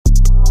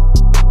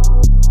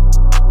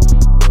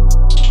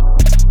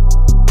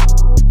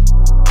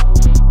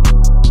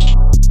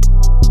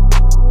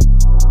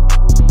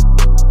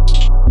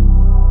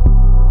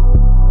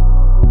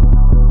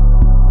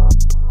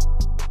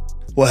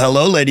Well,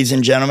 hello, ladies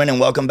and gentlemen, and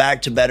welcome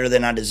back to Better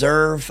Than I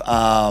Deserve.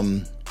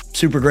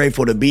 Super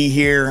grateful to be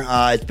here.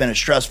 It's been a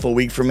stressful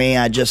week for me.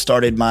 I just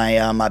started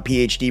my my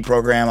PhD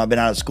program. I've been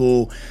out of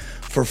school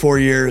for 4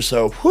 years,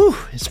 so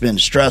it's been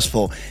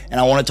stressful. And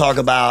I want to talk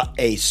about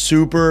a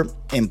super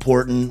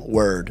important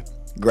word,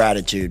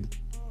 gratitude.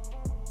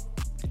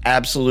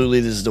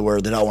 Absolutely, this is the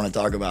word that I want to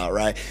talk about,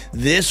 right?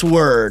 This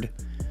word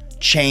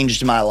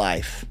changed my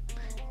life.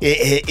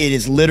 It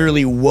is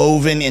literally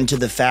woven into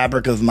the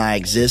fabric of my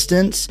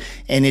existence,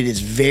 and it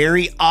is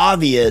very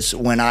obvious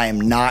when I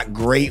am not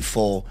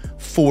grateful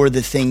for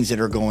the things that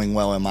are going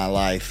well in my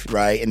life,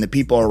 right? And the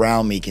people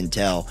around me can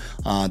tell.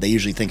 They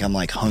usually think I'm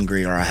like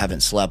hungry or I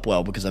haven't slept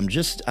well because I'm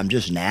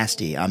just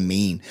nasty. I'm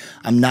mean.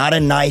 I'm not a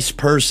nice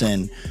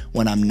person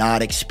when I'm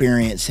not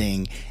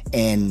experiencing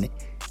and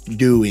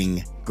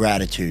doing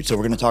gratitude. So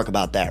we're going to talk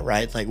about that,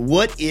 right? It's like,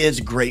 what is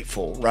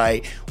grateful,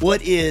 right?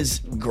 What is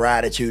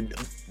gratitude?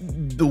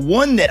 The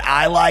one that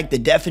I like, the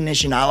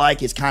definition I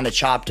like, is kind of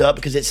chopped up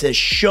because it says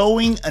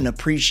showing an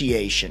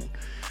appreciation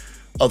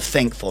of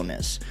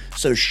thankfulness.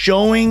 So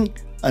showing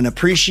an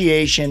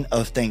appreciation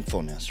of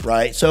thankfulness,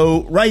 right?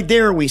 So right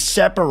there we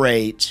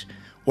separate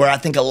where I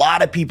think a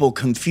lot of people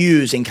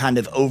confuse and kind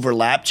of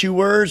overlap two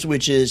words,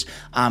 which is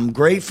I'm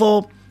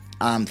grateful,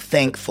 I'm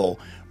thankful,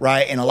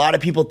 right? And a lot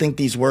of people think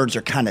these words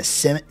are kind of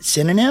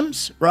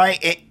synonyms,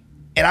 right?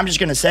 And I'm just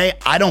going to say,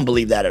 I don't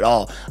believe that at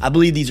all. I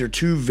believe these are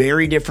two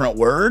very different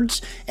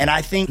words. And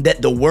I think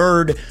that the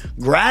word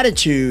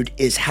gratitude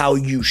is how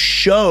you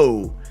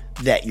show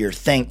that you're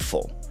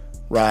thankful,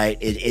 right?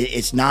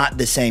 It's not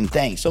the same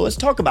thing. So let's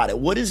talk about it.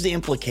 What is the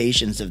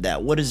implications of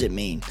that? What does it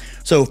mean?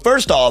 So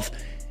first off,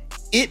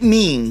 it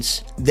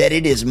means that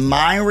it is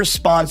my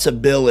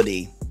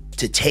responsibility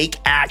to take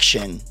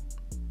action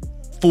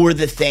for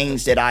the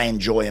things that I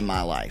enjoy in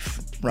my life.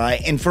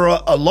 Right. And for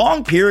a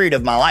long period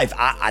of my life,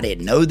 I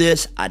didn't know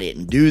this. I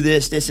didn't do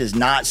this. This is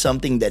not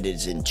something that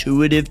is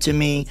intuitive to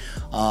me.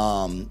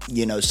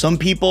 Some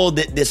people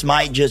that this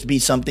might just be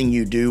something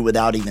you do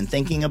without even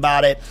thinking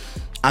about it.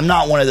 I'm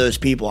not one of those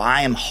people.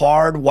 I am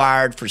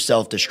hardwired for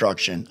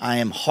self-destruction. I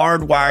am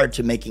hardwired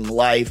to making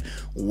life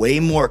way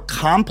more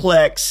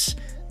complex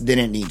than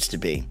it needs to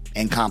be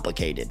and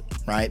complicated.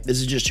 Right. This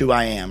is just who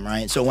I am.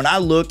 Right. So when I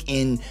look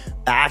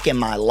back in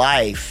my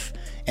life,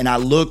 and I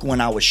look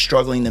when I was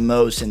struggling the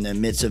most in the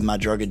midst of my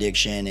drug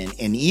addiction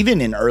and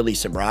even in early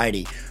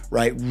sobriety,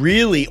 right?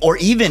 Really, or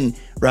even,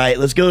 right,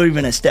 let's go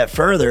even a step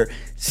further,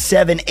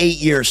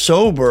 7-8 years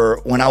sober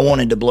when I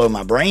wanted to blow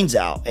my brains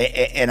out.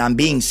 And I'm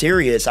being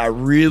serious. I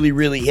really,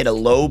 really hit a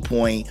low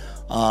point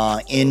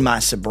in my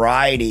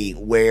sobriety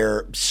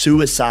where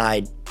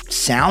suicide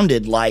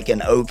sounded like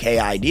an okay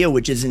idea,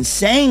 which is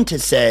insane to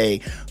say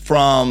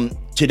from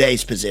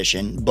today's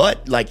position,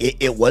 but like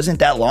it wasn't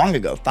that long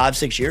ago,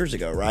 5-6 years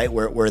ago, right?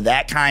 Where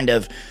that kind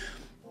of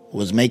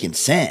was making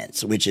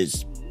sense, which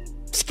is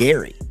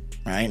scary,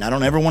 right? And I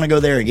don't ever want to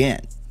go there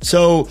again.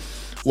 So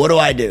what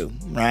do?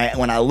 Right?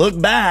 When I look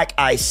back,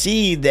 I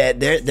see that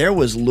there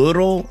was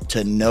little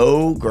to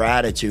no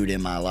gratitude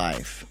in my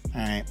life. All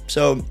right.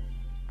 So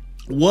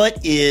what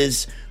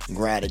is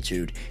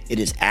gratitude? It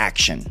is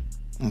action.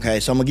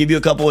 Okay, so I'm going to give you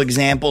a couple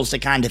examples to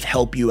kind of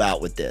help you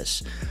out with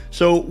this.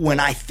 So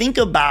when I think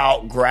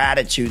about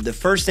gratitude, the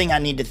first thing I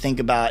need to think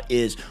about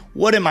is,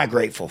 what am I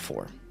grateful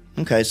for?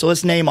 Okay, so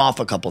let's name off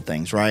a couple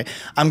things, right?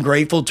 I'm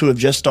grateful to have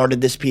just started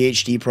this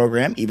PhD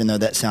program, even though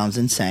that sounds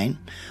insane.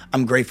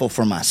 I'm grateful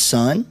for my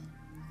son,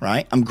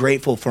 right? I'm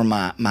grateful for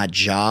my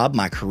job,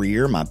 my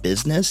career, my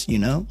business,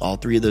 all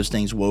three of those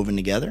things woven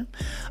together.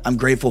 I'm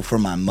grateful for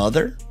my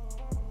mother.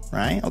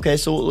 Right? Okay,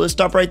 so let's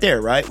stop right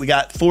there, right? We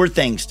got 4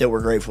 things that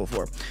we're grateful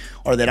for,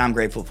 or that I'm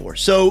grateful for.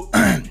 So,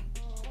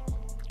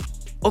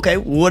 okay,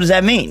 what does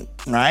that mean,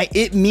 right?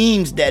 It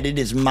means that it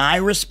is my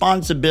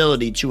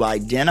responsibility to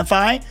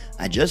identify,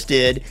 I just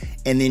did,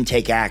 and then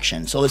take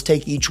action. So let's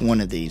take each one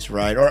of these,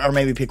 right? Or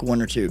maybe pick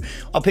one or two.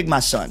 I'll pick my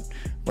son,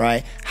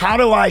 right? How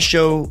do I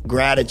show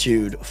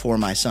gratitude for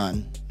my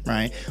son,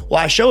 right? Well,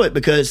 I show it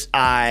because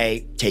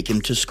I take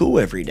him to school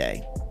every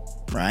day.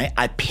 Right?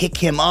 I pick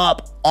him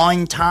up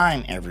on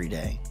time every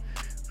day,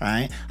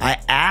 right? I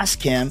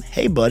ask him,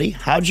 hey buddy,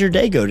 how'd your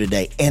day go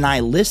today? And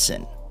I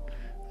listen,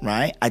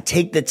 right? I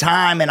take the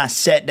time and I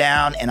sit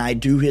down and I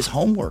do his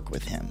homework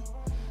with him,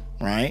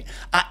 right?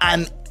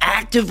 I'm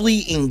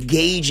actively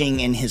engaging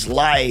in his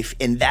life,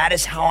 and that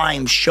is how I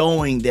am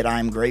showing that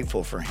I'm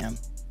grateful for him.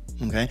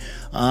 Okay.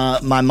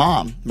 My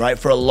mom, right?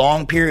 For a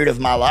long period of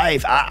my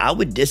life, I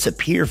would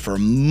disappear for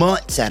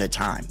months at a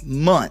time.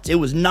 Months. It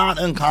was not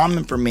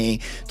uncommon for me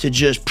to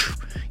just,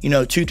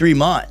 2-3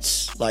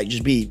 months, like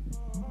just be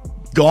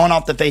gone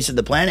off the face of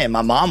the planet. And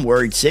my mom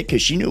worried sick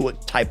because she knew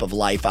what type of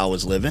life I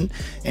was living.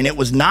 And it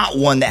was not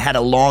one that had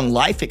a long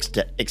life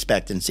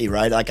expectancy,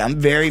 right? Like I'm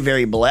very,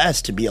 very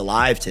blessed to be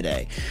alive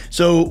today.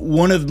 So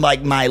one of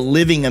my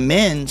living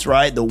amends,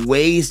 right? The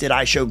ways that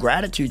I show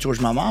gratitude towards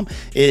my mom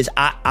is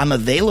I'm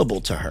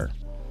available to her,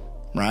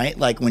 right?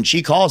 Like when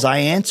she calls, I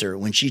answer.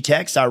 When she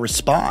texts, I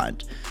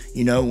respond.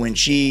 When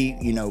she,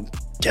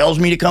 tells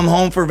me to come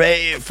home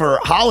for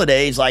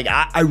holidays, like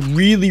I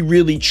really,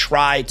 really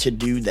try to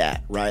do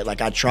that, right?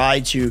 Like I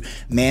try to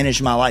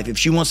manage my life. If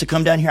she wants to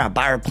come down here, I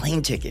buy her a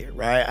plane ticket,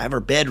 right? I have her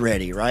bed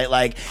ready, right?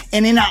 Like,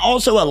 and then I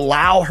also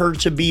allow her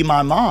to be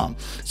my mom.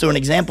 So an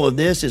example of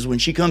this is when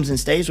she comes and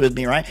stays with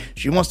me, right?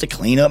 She wants to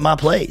clean up my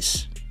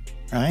place.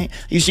 Right?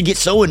 I used to get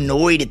so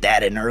annoyed at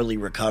that in early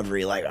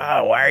recovery, like,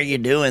 oh, why are you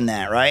doing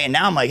that, right? And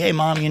now I'm like, hey,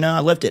 Mom, I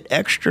left it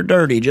extra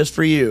dirty just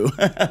for you,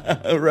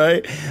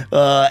 right?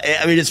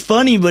 I mean, it's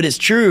funny, but it's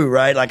true,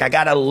 right? Like, I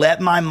got to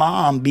let my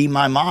mom be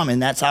my mom,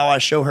 and that's how I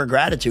show her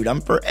gratitude. I'm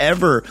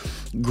forever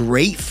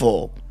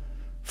grateful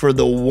for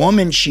the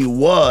woman she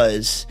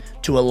was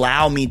to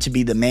allow me to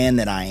be the man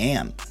that I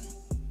am.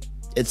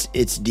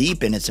 It's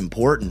deep and it's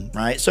important,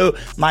 right? So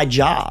my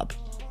job,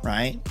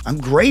 right? I'm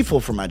grateful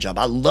for my job.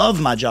 I love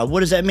my job.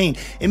 What does that mean?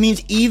 It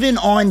means even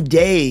on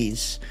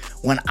days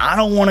when I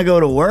don't want to go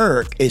to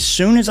work, as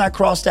soon as I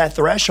cross that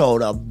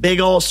threshold, a big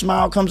old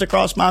smile comes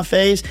across my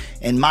face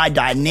and my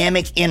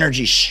dynamic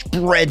energy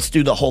spreads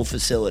through the whole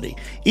facility.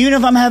 Even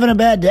if I'm having a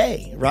bad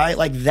day, right?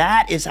 Like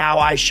that is how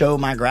I show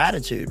my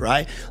gratitude,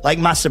 right? Like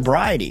my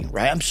sobriety,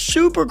 right? I'm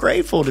super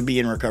grateful to be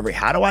in recovery.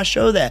 How do I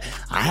show that?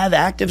 I have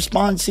active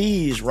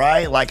sponsees,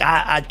 right? Like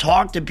I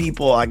talk to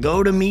people, I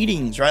go to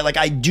meetings, right? Like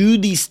I do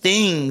these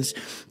things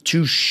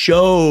to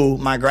show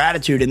my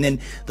gratitude. And then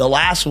the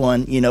last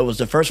one, was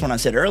the first one I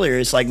said earlier.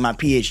 It's like my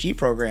PhD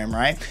program,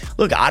 right?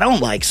 Look, I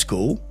don't like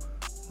school,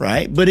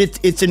 right? But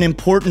it's an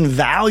important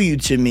value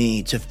to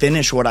me to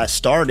finish what I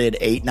started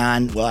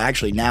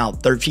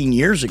 13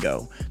 years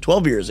ago,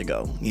 12 years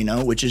ago,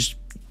 which is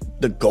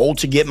the goal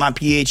to get my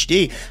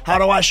PhD. How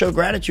do I show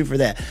gratitude for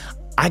that?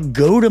 I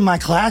go to my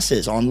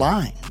classes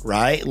online,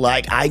 right?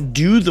 Like I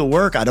do the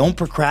work. I don't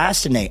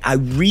procrastinate. I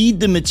read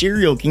the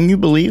material. Can you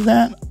believe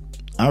that?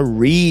 I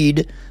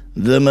read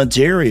the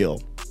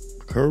material.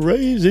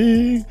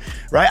 Crazy,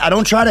 right? I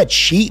don't try to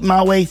cheat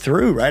my way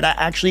through, right? I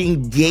actually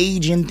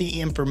engage in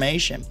the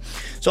information.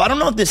 So I don't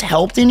know if this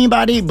helped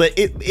anybody, but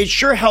it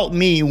sure helped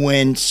me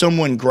when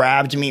someone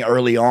grabbed me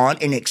early on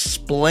and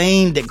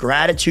explained that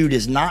gratitude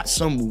is not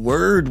some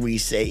word we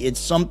say, it's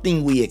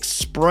something we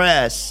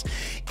express.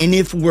 And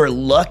if we're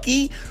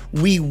lucky,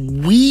 we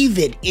weave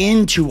it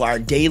into our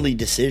daily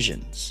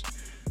decisions.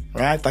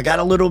 Right? If I got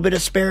a little bit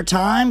of spare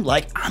time,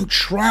 like I'm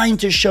trying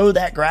to show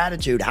that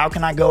gratitude. How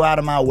can I go out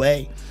of my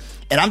way?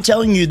 And I'm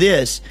telling you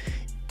this,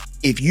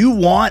 if you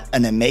want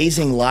an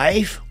amazing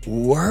life,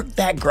 work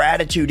that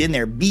gratitude in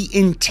there. Be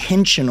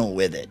intentional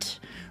with it,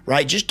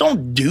 right? Just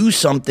don't do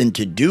something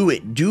to do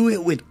it. Do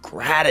it with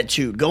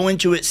gratitude. Go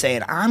into it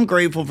saying, I'm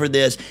grateful for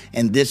this,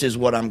 and this is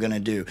what I'm going to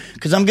do.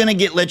 Because I'm going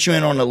to let you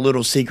in on a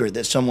little secret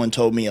that someone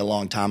told me a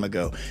long time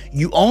ago.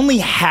 You only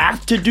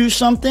have to do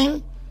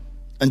something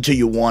until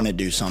you want to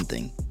do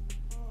something.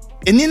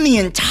 And then the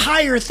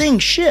entire thing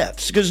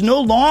shifts because no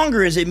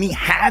longer is it me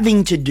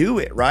having to do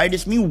it, right?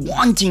 It's me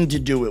wanting to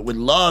do it with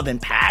love and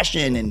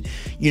passion and,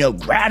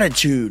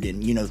 gratitude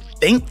and,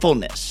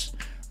 thankfulness,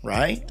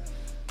 right?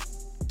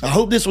 I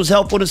hope this was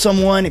helpful to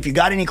someone. If you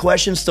got any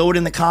questions, throw it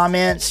in the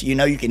comments.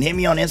 You can hit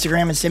me on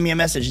Instagram and send me a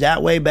message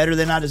that way. Better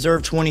Than I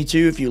Deserve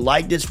 22. If you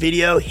like this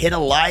video, hit a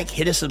like,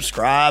 hit a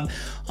subscribe.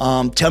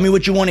 Tell me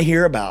what you want to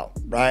hear about,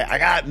 right? I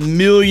got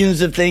millions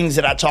of things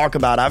that I talk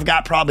about. I've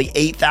got probably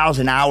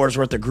 8,000 hours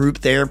worth of group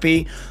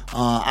therapy.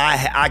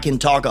 I can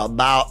talk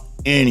about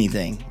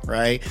anything,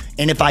 right?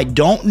 And if I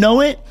don't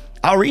know it,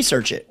 I'll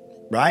research it.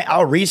 Right?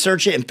 I'll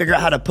research it and figure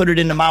out how to put it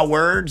into my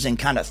words and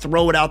kind of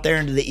throw it out there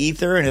into the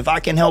ether. And if I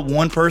can help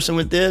one person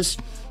with this,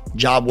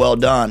 job well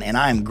done. And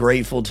I am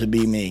grateful to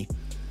be me.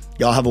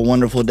 Y'all have a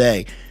wonderful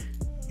day.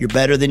 You're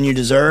better than you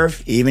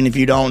deserve, even if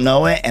you don't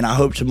know it. And I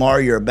hope tomorrow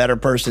you're a better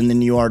person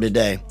than you are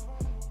today.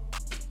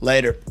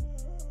 Later.